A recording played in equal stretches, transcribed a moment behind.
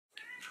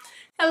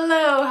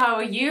Hello, how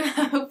are you?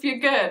 I hope you're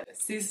good.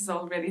 This is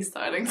already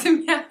starting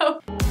to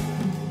meow.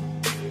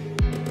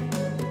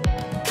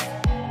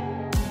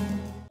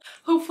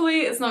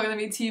 Hopefully it's not gonna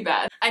be too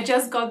bad. I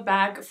just got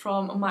back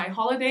from my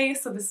holiday,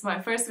 so this is my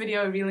first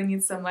video. I really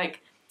need some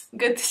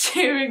good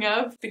cheering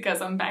up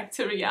because I'm back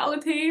to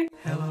reality.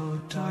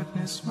 Hello,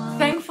 darkness,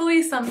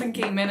 thankfully something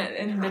came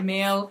in the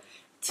mail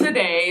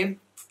today,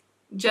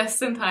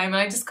 just in time, and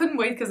I just couldn't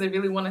wait because I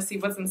really want to see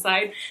what's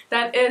inside.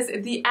 That is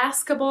the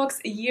Azkabox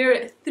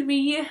Year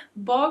 3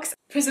 box,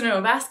 Prisoner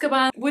of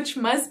Azkaban, which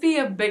must be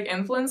a big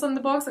influence on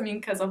the box, I mean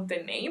because of the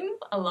name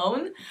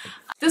alone.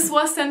 This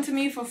was sent to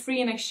me for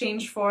free in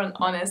exchange for an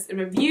honest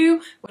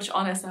review, which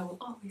honest I will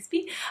always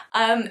be,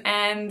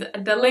 and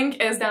the link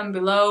is down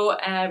below.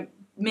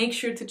 Make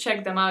sure to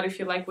check them out if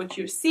you like what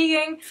you're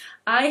seeing.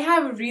 I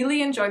have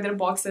really enjoyed their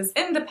boxes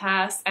in the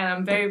past and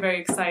I'm very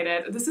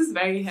excited. This is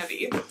very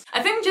heavy.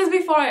 I think just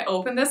before I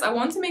open this, I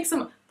want to make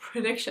some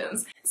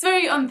predictions. It's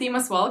very on theme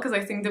as well because I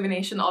think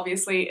divination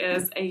obviously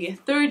is a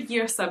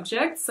third-year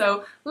subject,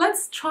 so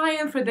let's try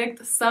and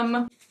predict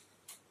some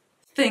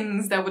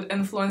things that would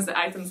influence the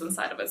items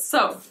inside of it.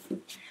 So,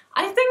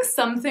 I think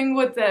something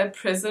with the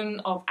Prison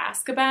of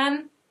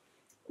Azkaban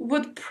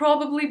would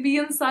probably be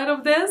inside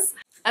of this,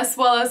 as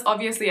well as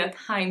obviously a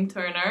time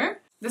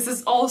turner. This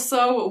is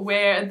also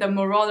where the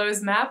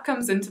Marauders map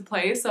comes into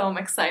play, so I'm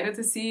excited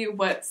to see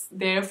what's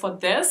there for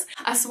this,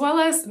 as well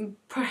as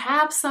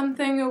perhaps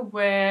something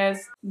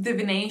with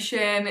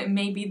divination,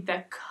 maybe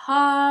the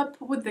cup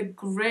with the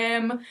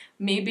Grim,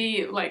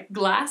 maybe like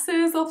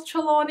glasses of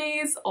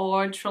Trelawney's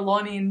or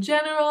Trelawney in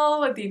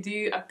general. They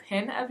do a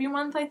pin every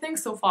month, I think,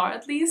 so far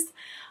at least.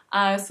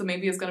 So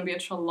maybe it's gonna be a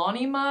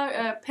Trelawney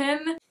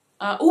pin.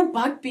 Oh,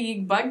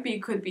 Buckbeak!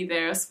 Buckbeak could be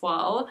there as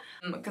well,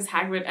 because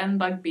Hagrid and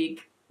Buckbeak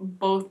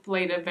both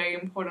played a very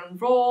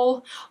important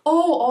role.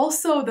 Oh,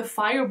 also the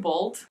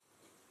Firebolt.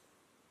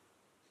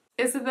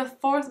 Is it the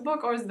fourth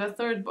book or is it the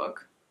third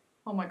book?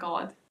 Oh my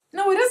god.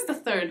 No, it is the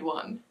third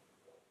one.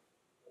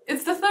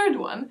 It's the third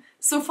one.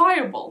 So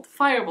Firebolt.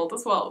 Firebolt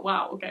as well.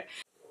 Wow, okay.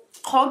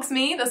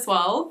 Hogsmeade as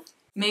well.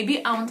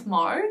 Maybe Aunt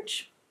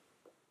Marge.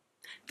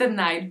 The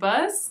Night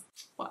Bus.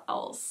 What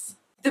else?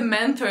 The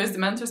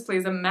Mentors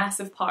plays a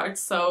massive part,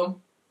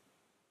 so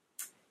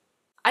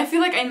I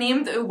feel like I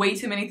named way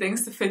too many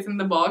things to fit in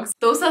the box.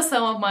 Those are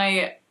some of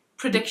my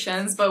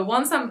predictions, but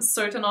ones I'm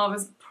certain of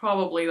is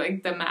probably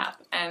like the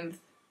map and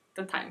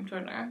the time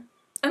turner.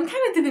 And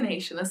kind of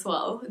divination as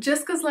well,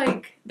 just because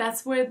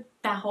that's where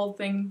that whole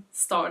thing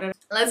started.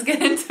 Let's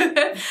get into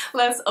it.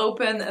 Let's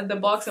open the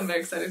box. I'm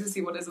very excited to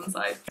see what is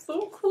inside.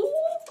 So cool!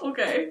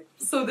 Okay,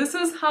 so this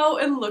is how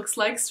it looks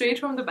like straight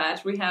from the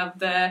batch. We have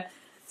the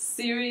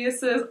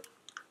Sirius's.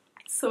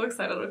 So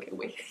excited. Okay,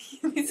 wait.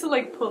 You need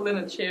to pull in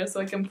a chair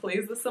so I can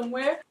place this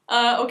somewhere.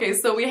 Okay,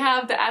 so we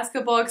have the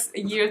Azkabox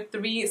Year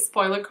 3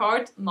 spoiler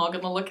card. Not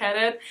gonna look at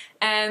it.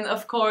 And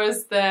of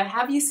course the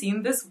Have You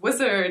Seen This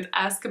Wizard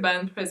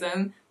Azkaban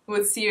Prison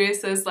with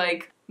Sirius's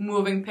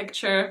moving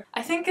picture.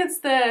 I think it's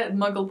the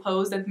Muggle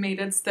pose that made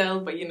it still,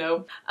 but you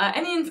know.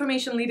 Any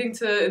information leading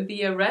to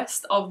the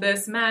arrest of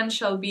this man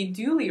shall be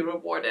duly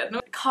rewarded.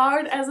 No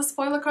card as a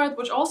spoiler card,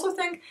 which I also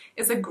think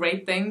is a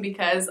great thing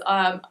because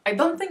I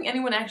don't think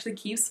anyone actually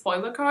keeps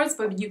spoiler cards,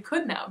 but you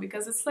could now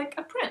because it's like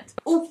a print.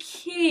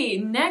 Okay,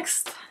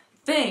 next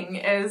thing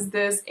is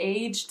this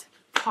aged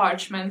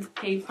parchment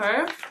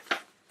paper.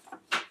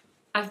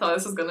 I thought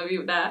this was gonna be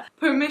that.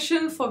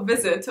 Permission for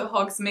visit to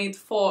Hogsmeade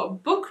for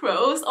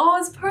bookroast. Oh,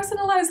 it's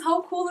personalized.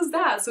 How cool is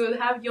that? So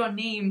it'll have your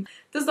name.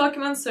 This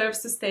document serves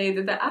to state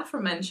that the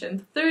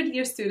aforementioned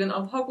third-year student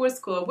of Hogwarts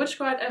School of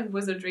Witchcraft and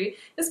Wizardry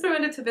is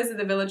permitted to visit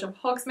the village of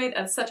Hogsmeade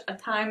at such a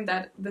time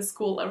that the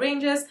school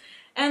arranges,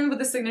 and with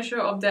the signature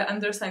of the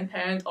undersigned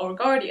parent or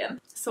guardian.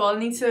 So I'll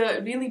need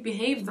to really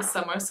behave this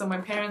summer so my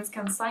parents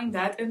can sign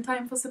that in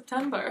time for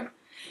September.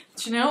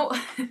 But you know,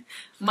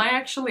 might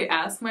actually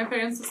ask my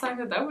parents to sign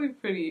that. That would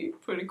be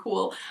pretty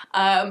cool.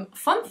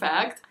 Fun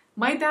fact,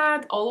 my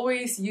dad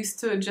always used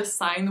to just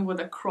sign with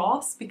a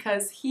cross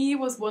because he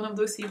was one of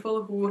those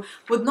people who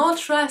would not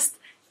trust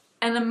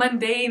a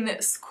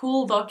mundane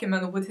school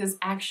document with his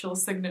actual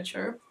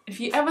signature. If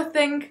you ever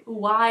think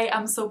why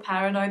I'm so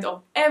paranoid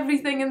of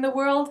everything in the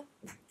world,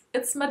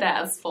 it's my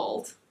dad's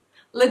fault.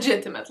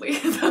 Legitimately,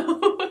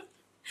 though.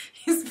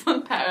 He's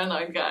one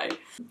paranoid guy.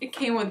 It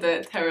came with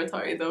the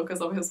territory though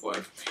because of his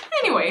work.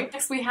 Anyway,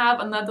 next we have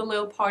another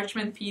little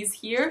parchment piece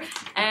here,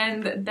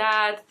 and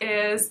that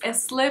is a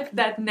slip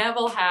that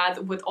Neville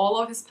had with all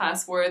of his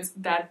passwords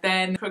that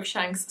then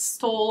Crookshanks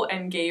stole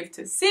and gave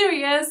to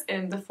Sirius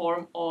in the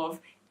form of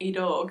a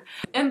dog.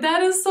 And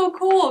that is so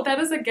cool. That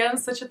is again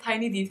such a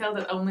tiny detail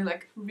that only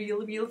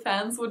real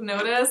fans would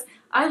notice.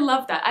 I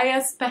love that. I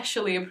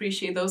especially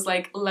appreciate those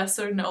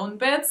lesser known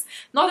bits.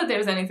 Not that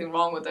there's anything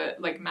wrong with the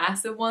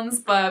massive ones,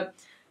 but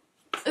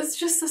it's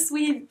just a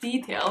sweet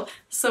detail.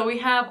 So we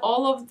have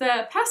all of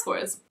the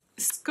passwords.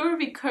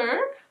 Scurvy Cur,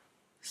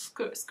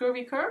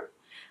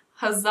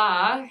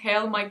 Huzzah,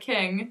 Hail My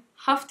King,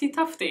 Huffty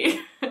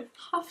Tufty,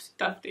 Huffty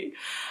Tufty,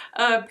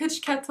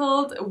 Pitch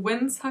Kettled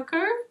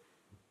Windsucker,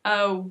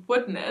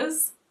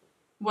 Woodness.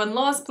 When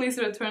lost, please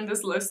return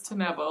this list to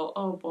Neville.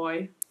 Oh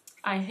boy.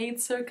 I hate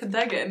Sir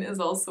Cadogan is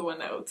also a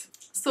note.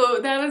 So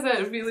that is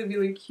a really,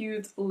 really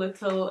cute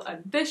little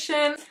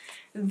addition.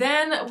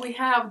 Then we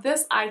have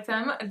this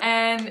item,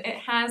 and it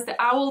has the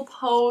Owl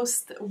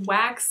Post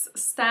wax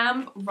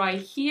stamp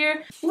right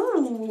here.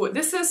 Ooh,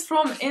 this is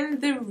from In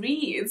the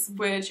Reads,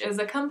 which is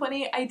a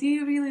company I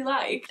do really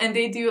like. And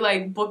they do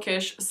like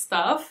bookish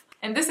stuff.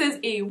 And this is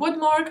a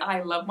woodmark.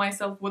 I love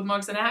myself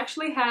woodmarks, and it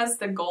actually has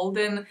the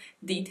golden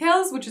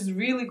details, which is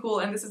really cool.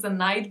 And this is a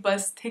night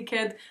bus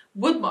ticket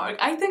woodmark.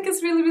 I think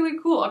it's really, really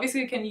cool.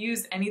 Obviously, you can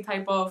use any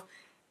type of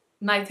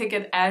night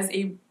ticket as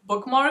a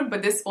bookmark,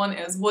 but this one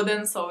is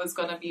wooden, so it's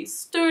gonna be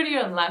sturdier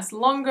and last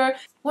longer.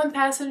 One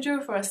passenger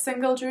for a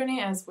single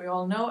journey, as we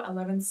all know,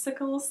 11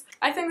 sickles.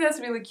 I think that's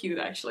really cute,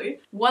 actually.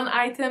 One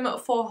item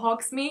for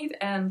Hogsmeade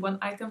and one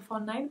item for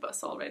Night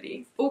Bus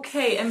already.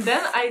 Okay, and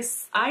then I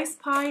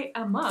spy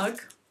a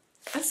mug.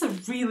 That's a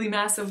really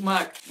massive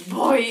mug.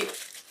 Boy,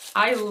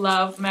 I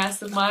love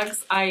massive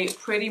mugs. I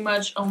pretty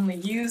much only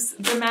use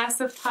the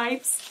massive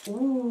types.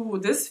 Ooh,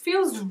 this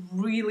feels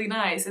really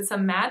nice. It's a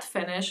matte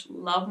finish.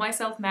 Love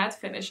myself matte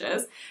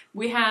finishes.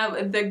 We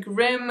have the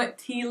Grim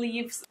tea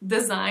leaves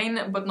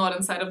design, but not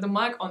inside of the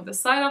mug, on the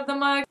side of the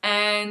mug.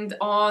 And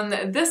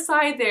on this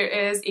side there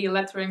is a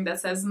lettering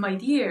that says, "My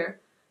dear,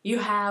 you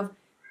have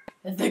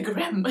the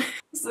Grim."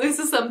 So this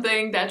is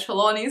something that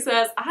Trelawney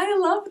says. I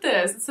love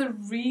this. It's a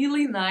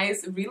really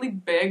nice, really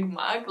big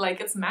mug.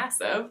 Like, it's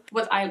massive.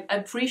 What I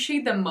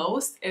appreciate the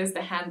most is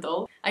the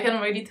handle. I can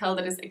already tell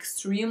that it's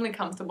extremely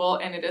comfortable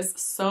and it is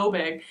so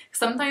big.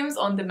 Sometimes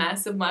on the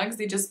massive mugs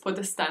they just put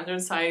a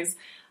standard size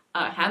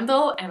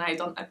handle, and I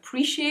don't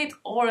appreciate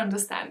or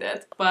understand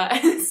it. But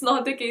it's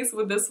not the case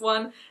with this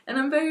one, and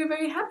I'm very,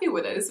 very happy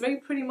with it. It's a very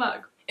pretty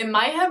mug. It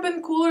might have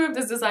been cooler if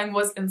this design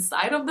was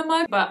inside of the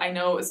mug, but I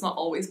know it's not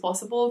always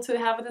possible to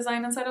have a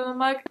design inside of the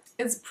mug.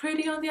 It's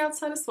pretty on the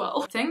outside as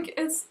well. I think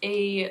it's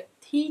a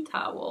tea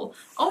towel.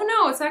 Oh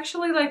no, it's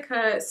actually like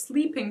a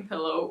sleeping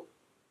pillow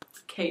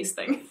case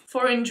thing.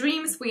 For in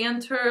dreams we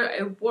enter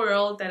a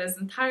world that is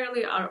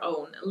entirely our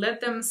own.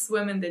 Let them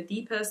swim in the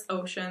deepest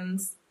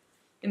oceans.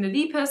 In the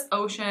deepest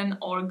ocean,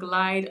 or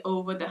glide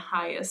over the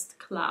highest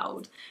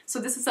cloud. So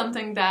this is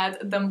something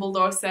that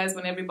Dumbledore says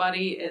when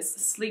everybody is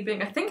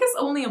sleeping. I think it's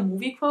only a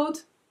movie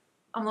quote.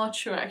 I'm not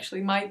sure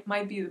actually,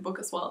 might be the book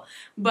as well.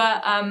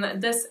 But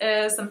this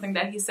is something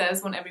that he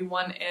says when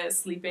everyone is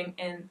sleeping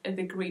in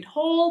the Great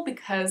Hall,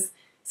 because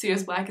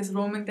Sirius Black is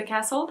roaming the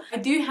castle. I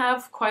do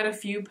have quite a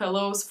few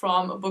pillows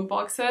from book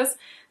boxes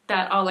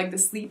that are like the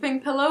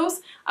sleeping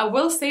pillows. I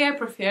will say I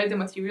prefer the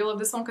material of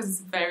this one because it's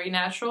very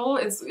natural.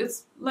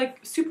 It's like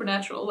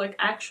supernatural, like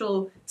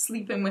actual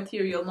sleeping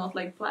material, not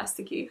like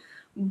plasticky.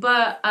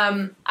 But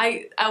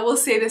I will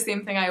say the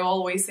same thing I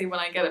always say when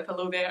I get a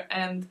pillow there,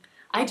 and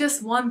I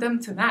just want them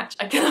to match.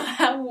 I cannot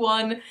have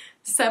one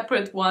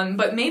separate one,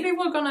 but maybe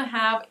we're gonna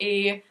have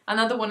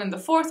another one in the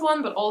fourth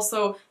one, but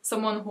also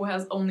someone who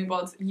has only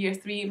bought year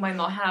 3 might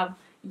not have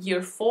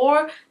year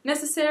 4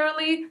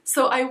 necessarily.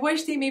 So I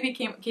wish they maybe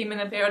came in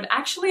a pair. And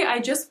actually I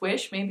just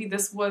wish maybe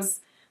this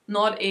was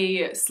not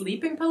a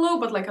sleeping pillow,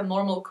 but like a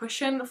normal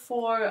cushion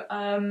for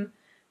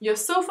your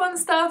sofa and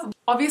stuff.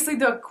 Obviously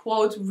the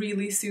quote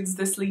really suits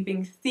the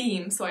sleeping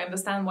theme, so I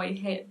understand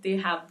why they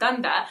have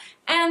done that.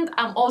 And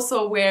I'm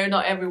also aware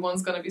not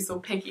everyone's gonna be so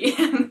picky.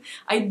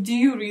 I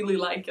do really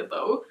like it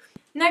though.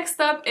 Next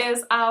up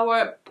is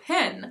our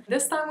pin.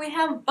 This time we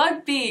have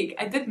Buckbeak.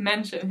 I did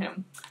mention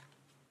him.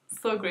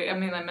 So great. I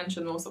mean, I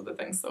mentioned most of the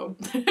things, so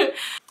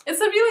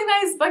it's a really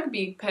nice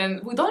Buckbeak pin.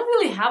 We don't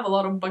really have a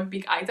lot of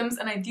Buckbeak items,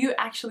 and I do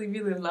actually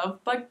really love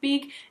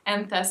Buckbeak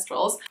and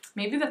Thestrals.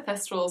 Maybe the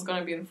Thestral is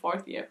gonna be in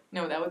 4th year.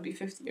 No, that would be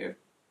 5th year.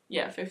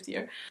 Yeah, 5th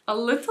year. A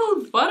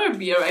little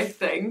butterbeer, I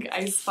think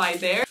I spy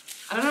there.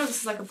 I don't know if this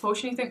is like a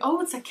potion-y thing.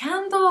 Oh, it's a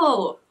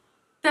candle!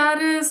 That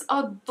is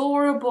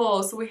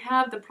adorable! So we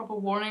have the proper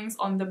warnings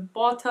on the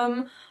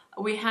bottom.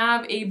 We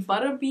have a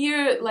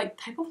butterbeer, like,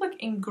 type of like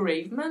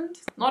engravement.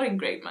 Not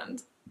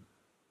engravement,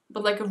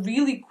 but like a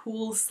really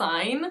cool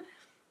sign.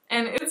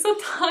 And it's a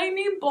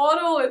tiny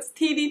bottle. It's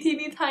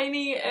teeny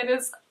tiny, and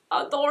it's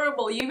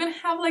adorable. You even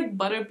have like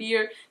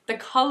butterbeer. The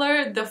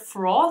color, the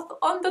froth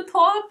on the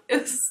top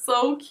is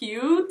so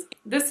cute.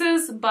 This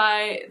is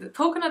by the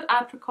Coconut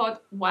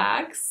Apricot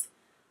Wax,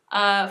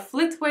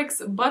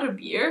 Flitwick's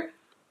Butterbeer.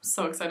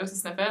 So excited to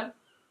sniff it.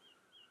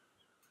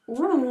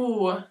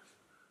 Ooh.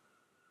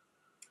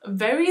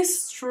 Very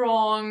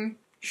strong,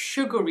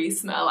 sugary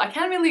smell. I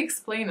can't really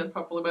explain it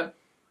properly, but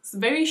it's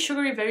very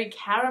sugary, very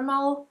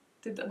caramel.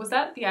 Was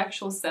that the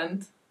actual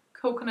scent?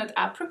 Coconut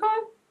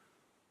apricot?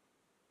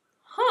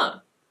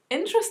 Huh.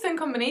 Interesting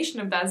combination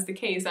if that's the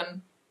case,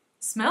 and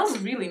smells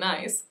really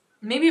nice.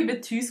 Maybe a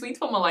bit too sweet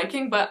for my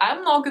liking, but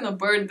I'm not gonna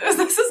burn this.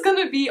 This is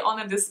gonna be on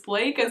a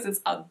display because it's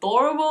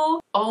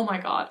adorable. Oh my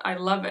god, I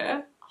love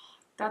it.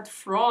 That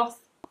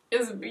froth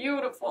is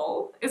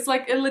beautiful. It's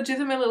like, it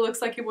legitimately looks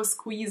like it was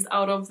squeezed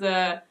out of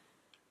the,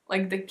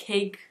 like the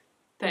cake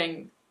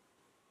thing.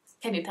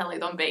 Can you tell I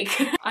don't bake?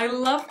 I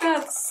love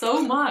that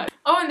so much.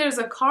 Oh, and there's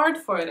a card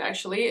for it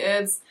actually.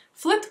 It's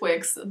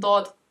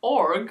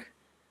flitwicks.org.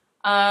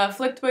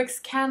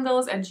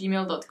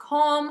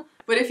 flitwickscandles@gmail.com.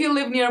 But if you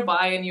live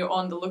nearby and you're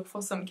on the look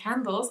for some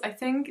candles, I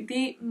think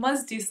they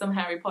must do some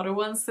Harry Potter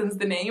ones since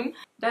the name.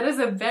 That is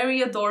a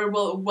very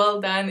adorable,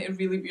 well done,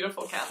 really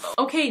beautiful candle.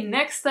 Okay,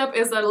 next up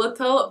is a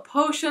little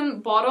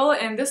potion bottle,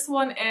 and this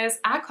one is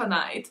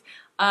aconite,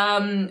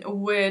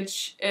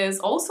 which is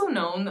also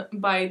known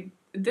by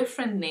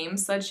different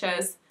names such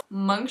as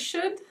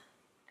monkshood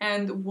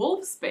and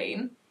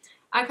wolfsbane.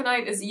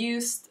 Aconite is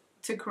used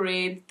to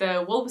create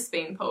the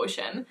wolfsbane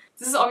potion.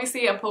 This is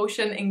obviously a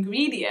potion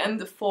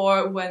ingredient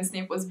for when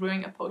Snape was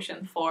brewing a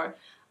potion for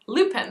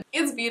Lupin.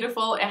 It's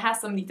beautiful, it has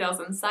some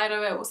details inside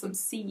of it with some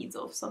seeds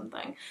or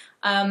something,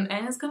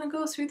 and it's gonna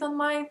go straight on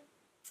my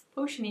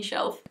potion-y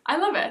shelf. I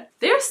love it.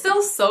 There's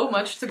still so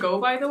much to go,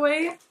 by the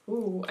way.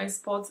 Ooh, I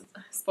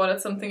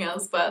spotted something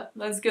else, but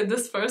let's get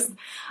this first.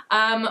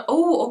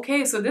 Oh,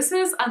 okay, so this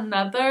is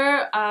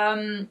another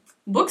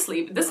book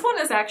sleeve. This one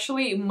is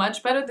actually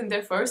much better than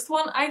the first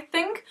one, I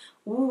think.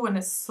 Ooh, and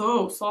it's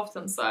so soft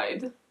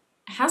inside. It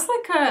has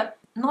like a,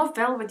 not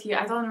velvety,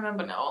 I don't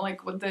remember now,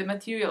 like what the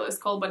material is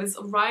called, but it's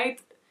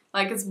bright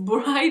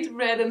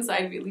red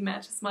inside, really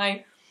matches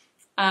my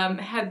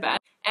headband.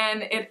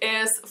 And it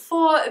is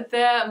for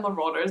the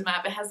Marauders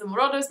map. It has the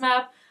Marauders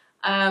map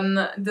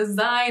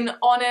design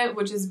on it,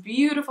 which is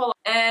beautiful.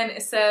 And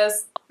it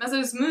says,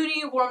 Messrs.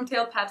 Moony,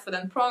 Wormtail, Padfoot,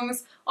 and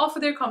Prongs offer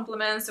their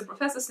compliments to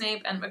Professor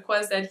Snape and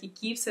request that he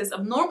keeps his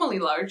abnormally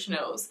large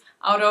nose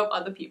out of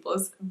other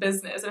people's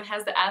business. And it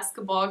has the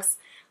Azkabox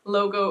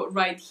logo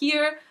right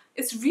here.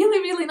 It's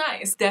really, really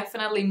nice.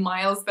 Definitely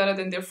miles better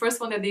than their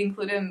first one that they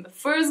included in the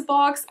first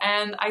box,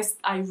 and I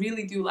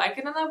really do like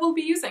it and I will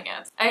be using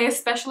it. I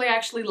especially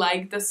actually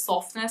like the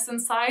softness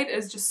inside.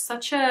 It's just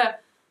such a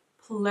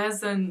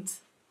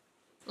pleasant,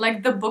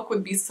 like the book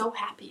would be so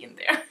happy in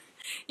there.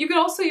 You could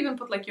also even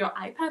put like your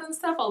iPad and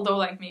stuff, although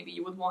like maybe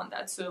you would want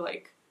that to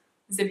like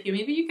zip here.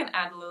 Maybe you can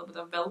add a little bit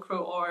of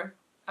Velcro or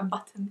a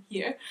button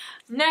here.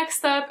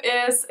 Next up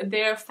is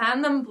their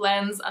Fandom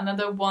Blends,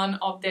 another one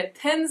of their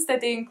tins that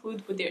they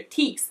include with their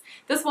teas.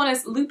 This one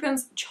is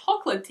Lupin's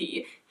chocolate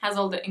tea. Has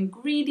all the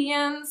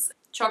ingredients.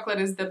 Chocolate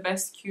is the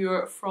best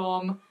cure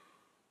from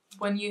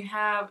when you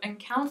have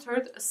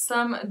encountered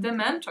some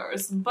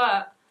Dementors,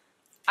 but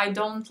I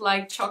don't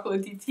like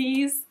chocolatey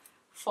teas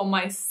for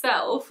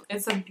myself.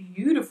 It's a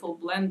beautiful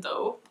blend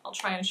though. I'll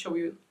try and show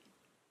you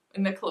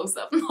in the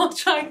close-up. I'm not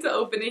trying to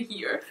open it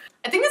here.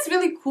 I think it's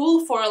really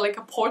cool for like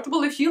a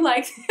portable, if you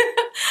like.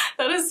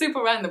 That is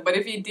super random, but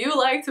if you do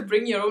like to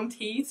bring your own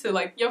tea to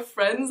like your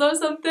friends or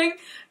something,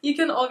 you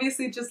can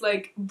obviously just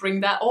like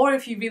bring that, or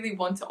if you really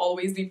want to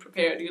always be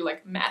prepared, you're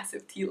like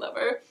massive tea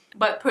lover.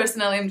 But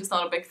personally, I'm just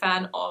not a big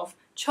fan of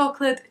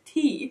chocolate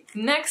tea.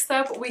 Next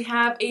up, we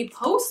have a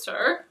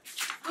poster.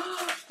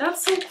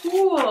 That's so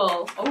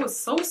cool. Oh, it's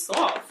so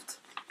soft.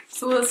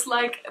 So it's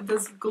like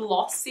this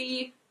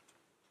glossy,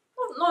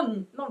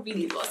 not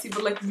really glossy,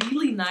 but like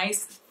really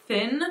nice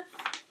thin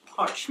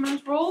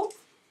parchment roll.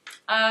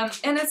 And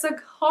it's a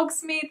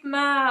Hogsmeade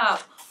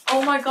map.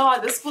 Oh my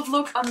god, this would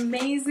look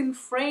amazing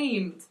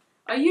framed.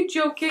 Are you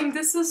joking?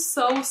 This is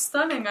so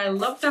stunning. I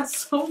love that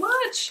so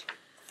much.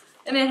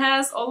 And it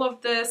has all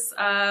of this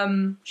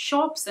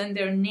shops, and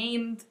they're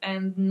named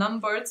and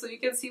numbered so you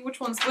can see which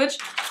one's which.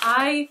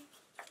 I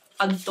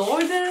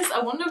adore this. I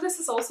wonder if this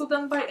is also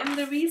done by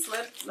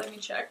EDINBURGH. Let me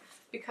check,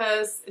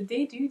 because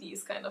they do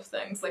these kind of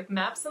things, like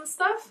maps and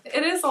stuff.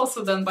 It is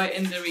also done by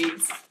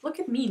EDINBURGH. Look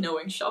at me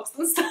knowing shops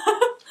and stuff.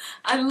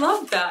 I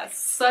love that.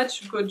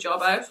 Such good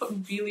job. I also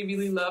really,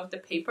 really love the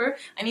paper.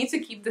 I need to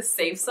keep this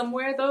safe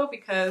somewhere though,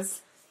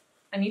 because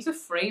I need to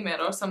frame it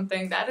or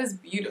something. That is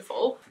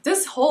beautiful.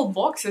 This whole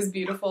box is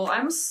beautiful.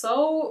 I'm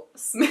so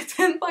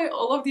smitten by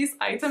all of these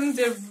items.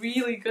 They're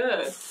really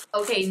good.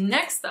 Okay,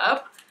 next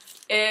up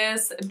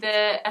is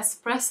the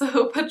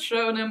Espresso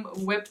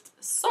Patronum whipped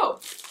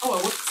soap. Oh, a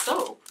whipped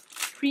soap.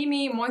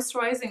 Creamy,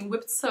 moisturizing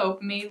whipped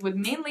soap made with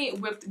mainly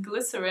whipped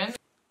glycerin.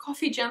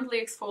 Coffee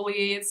gently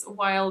exfoliates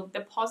while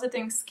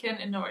depositing skin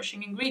and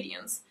nourishing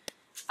ingredients.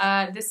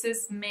 This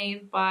is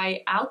made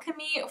by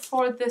Alchemy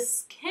for the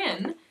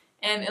skin,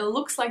 and it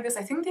looks like this.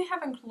 I think they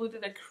have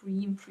included a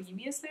cream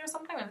previously or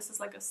something, and this is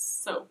like a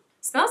soap.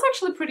 Smells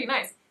actually pretty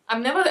nice.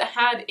 I've never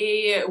had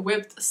a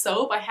whipped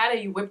soap. I had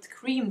a whipped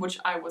cream, which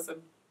I was a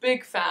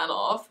big fan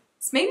of.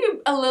 It's maybe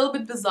a little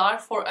bit bizarre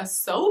for a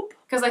soap,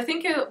 because I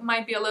think it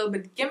might be a little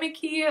bit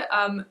gimmicky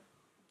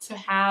to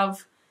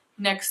have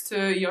next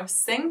to your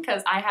sink,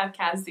 because I have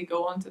cats, they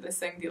go onto the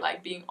sink, they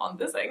like being on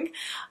the sink.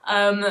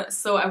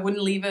 So I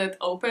wouldn't leave it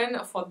open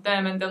for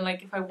them, and then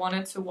like if I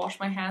wanted to wash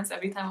my hands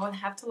every time, I would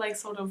have to like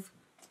sort of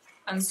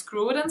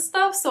unscrew it and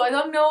stuff. So I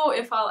don't know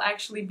if I'll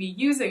actually be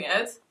using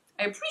it.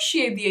 I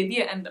appreciate the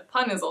idea, and the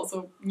pun is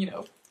also, you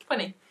know,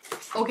 funny.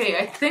 Okay,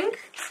 I think,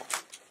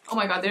 oh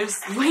my god,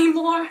 there's way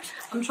more.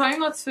 I'm trying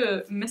not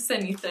to miss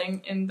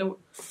anything in the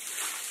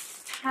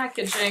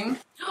packaging.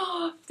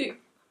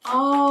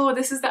 Oh,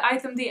 this is the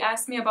item they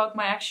asked me about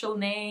my actual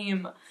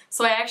name.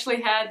 So I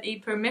actually had a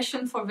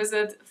permission for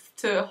visit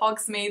to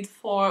Hogsmeade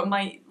for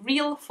my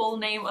real full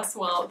name as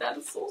well. That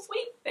is so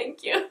sweet.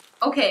 Thank you.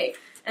 Okay,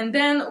 and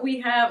then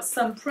we have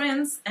some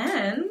prints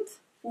and...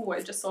 Oh,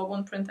 I just saw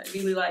one print I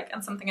really like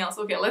and something else.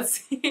 Okay, let's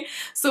see.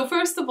 So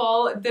first of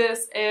all,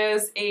 this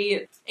is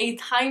a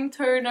time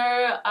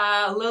turner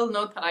little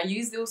notepad. I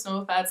use those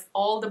notepads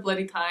all the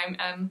bloody time,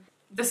 and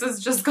this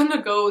is just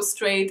gonna go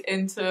straight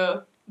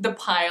into the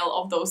pile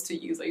of those to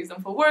use. I use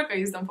them for work, I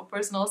use them for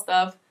personal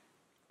stuff.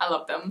 I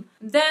love them.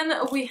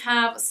 Then we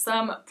have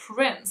some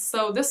prints.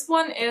 So this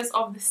one is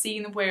of the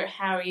scene where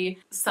Harry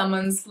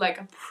summons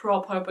like a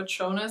proper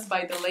Patronus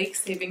by the lake,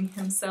 saving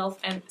himself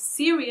and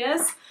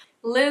Sirius.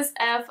 Liz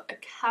F.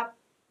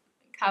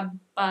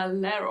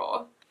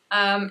 Caballero.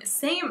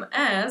 Same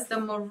as the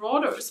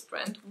Marauders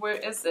print. Where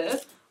is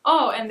it?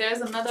 Oh, and there's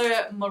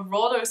another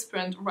Marauders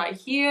print right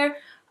here.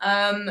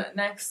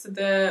 Next to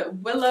the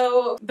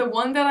Willow. The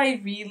one that I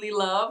really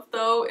love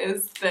though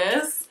is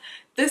this.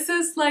 This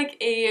is like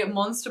a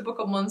monster book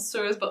of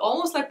monsters, but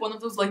almost like one of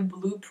those like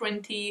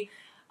blueprinty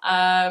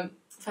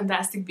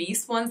Fantastic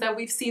Beast ones that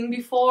we've seen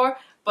before.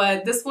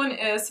 But this one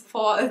is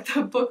for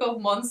the Book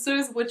of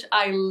Monsters, which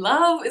I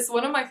love. It's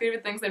one of my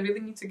favorite things. I really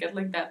need to get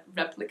like that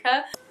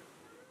replica.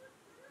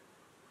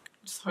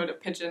 Just heard a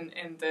pigeon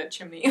in the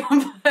chimney,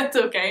 but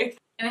okay.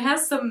 And it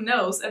has some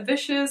notes. A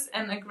vicious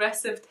and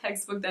aggressive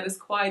textbook that is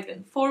quite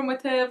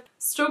informative.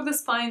 Stroke the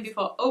spine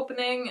before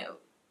opening.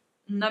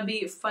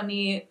 Nubby,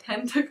 funny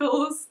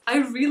tentacles. I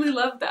really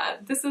love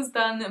that. This is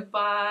done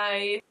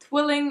by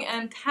Twilling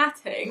and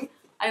Tatting.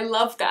 I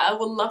love that. I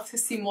would love to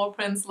see more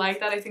prints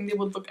like that. I think they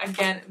would look,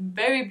 again,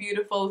 very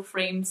beautiful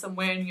framed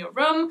somewhere in your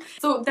room.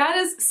 So that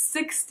is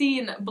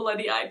 16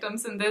 bloody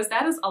items in this.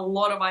 That is a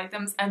lot of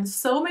items and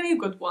so many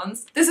good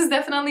ones. This is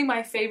definitely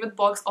my favorite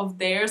box of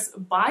theirs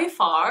by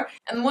far,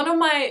 and one of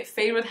my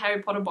favorite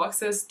Harry Potter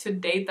boxes to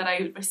date that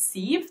I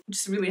received. I'm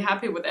just really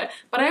happy with it.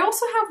 But I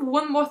also have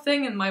one more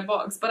thing in my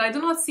box, but I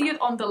do not see it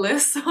on the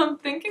list, so I'm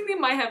thinking they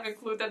might have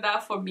included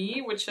that for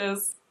me, which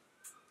is...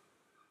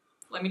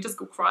 Let me just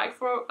go cry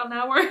for an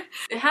hour.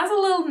 It has a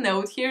little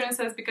note here and it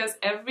says, because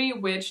every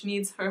witch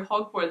needs her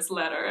Hogwarts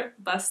letter,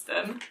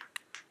 Dustin.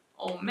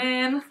 Oh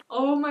man.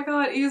 Oh my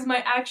god, it is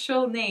my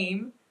actual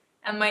name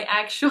and my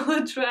actual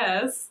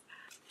address.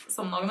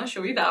 So I'm not gonna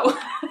show you that one.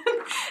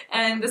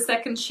 And the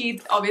second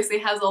sheet obviously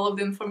has all of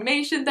the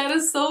information. That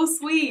is so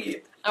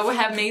sweet. I would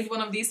have made one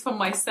of these for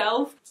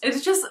myself.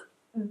 It's just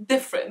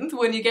different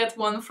when you get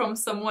one from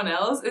someone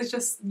else. It's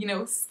just, you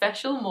know,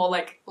 special, more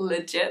like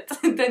legit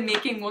than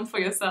making one for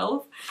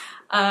yourself.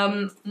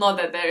 Not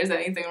that there is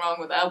anything wrong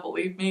with that,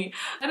 believe me.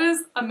 That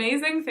is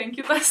amazing. Thank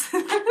you,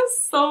 Dustin. That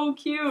is so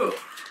cute.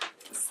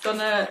 It's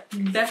gonna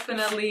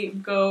definitely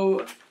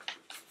go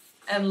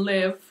and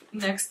live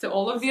next to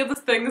all of the other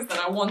things that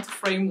I want to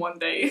frame one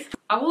day.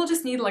 I will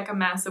just need like a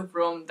massive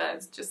room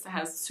that just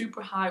has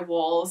super high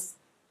walls,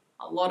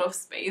 a lot of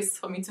space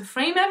for me to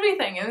frame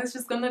everything, and it's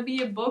just gonna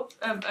be a book,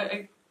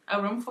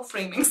 a room for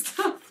framing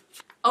stuff.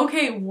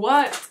 Okay,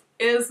 what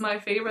is my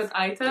favorite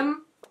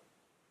item?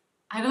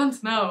 I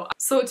don't know.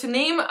 So to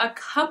name a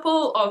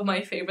couple of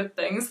my favorite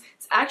things,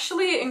 it's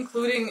actually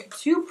including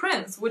 2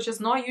 prints, which is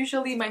not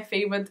usually my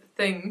favorite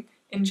thing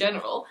in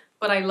general,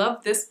 but I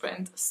love this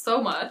print so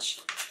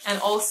much,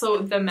 and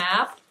also the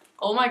map.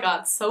 Oh my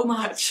god, so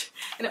much.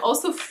 And it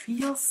also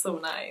feels so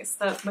nice,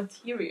 that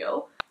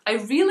material. I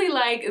really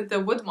like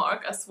the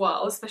woodmark as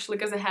well, especially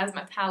because it has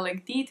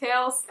metallic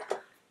details.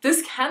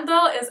 This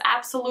candle is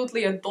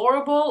absolutely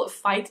adorable.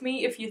 Fight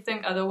me if you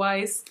think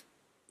otherwise.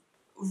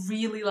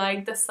 Really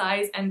like the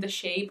size and the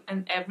shape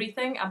and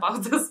everything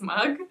about this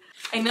mug.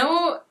 I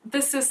know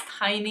this is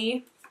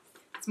tiny.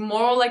 It's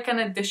more like an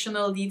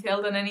additional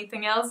detail than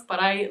anything else, but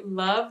I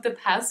love the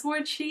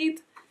password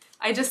sheet.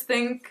 I just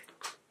think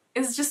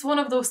it's just one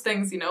of those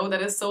things, you know,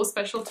 that is so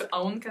special to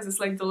own, because it's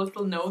like the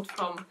little note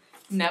from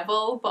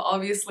Neville, but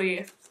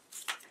obviously,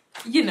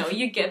 you know,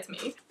 you get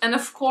me. And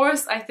of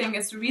course, I think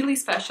it's really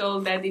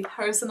special that they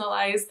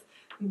personalized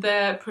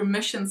the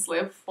permission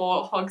slip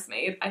for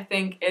Hogsmeade. I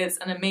think it's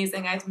an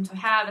amazing item to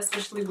have,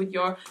 especially with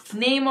your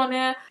name on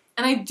it.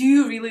 And I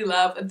do really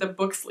love the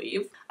book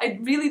sleeve. I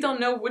really don't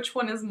know which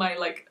one is my,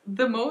 like,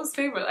 the most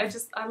favorite.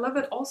 I love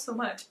it all so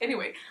much.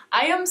 Anyway,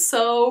 I am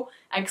so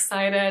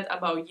excited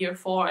about year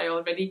 4. I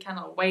already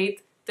cannot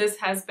wait. This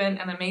has been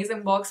an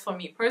amazing box for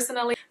me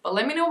personally, but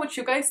let me know what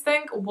you guys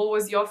think. What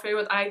was your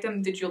favorite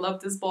item? Did you love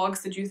this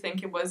box? Did you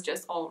think it was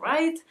just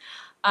alright?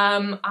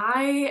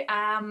 I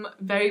am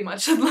very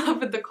much in love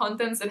with the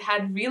contents. It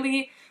had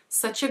really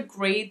such a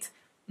great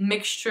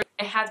mixture.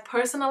 It had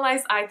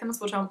personalized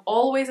items, which I'm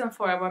always and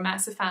forever a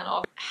massive fan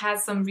of. Had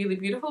some really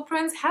beautiful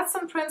prints. Had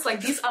some prints,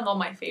 like these are not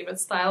my favorite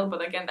style,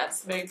 but again,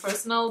 that's very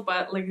personal.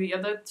 But like the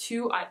other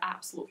 2, I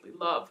absolutely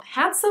love.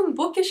 Had some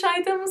bookish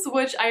items,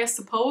 which I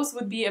suppose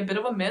would be a bit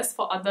of a miss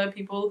for other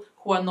people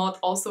who are not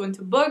also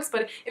into books.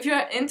 But if you're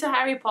into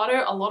Harry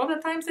Potter, a lot of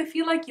the times I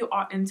feel like you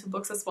are into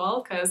books as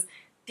well, because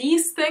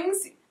these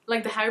things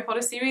like the Harry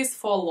Potter series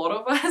for a lot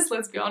of us,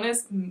 let's be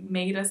honest,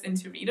 made us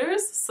into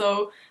readers.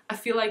 So I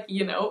feel like,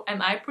 you know,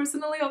 and I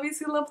personally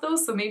obviously love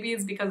those, so maybe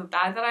it's because of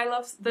that that I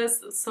love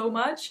this so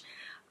much.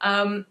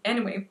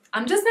 Anyway,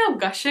 I'm just now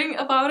gushing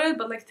about it,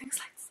 but like things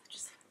like this I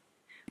just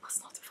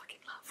must not to fucking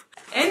love.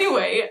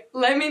 Anyway,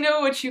 let me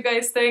know what you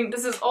guys think.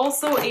 This is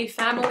also a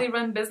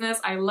family-run business.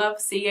 I love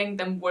seeing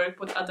them work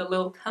with other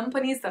little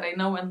companies that I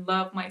know and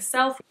love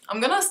myself. I'm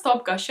gonna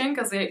stop gushing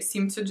because I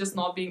seem to just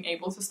not being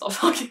able to stop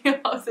talking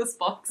about this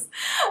box.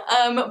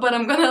 But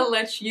I'm gonna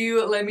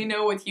let me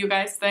know what you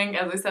guys think.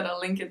 As I said, I'll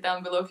link it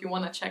down below if you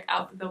want to check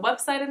out the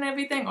website and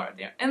everything, or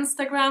their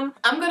Instagram.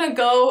 I'm gonna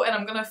go and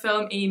I'm gonna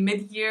film a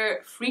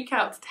mid-year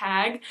freak-out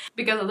tag,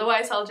 because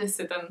otherwise I'll just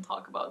sit and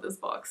talk about this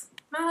box.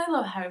 Man, I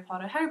love Harry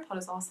Potter. Harry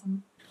Potter's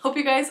awesome. Hope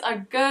you guys are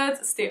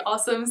good, stay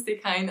awesome, stay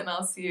kind, and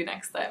I'll see you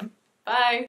next time. Bye!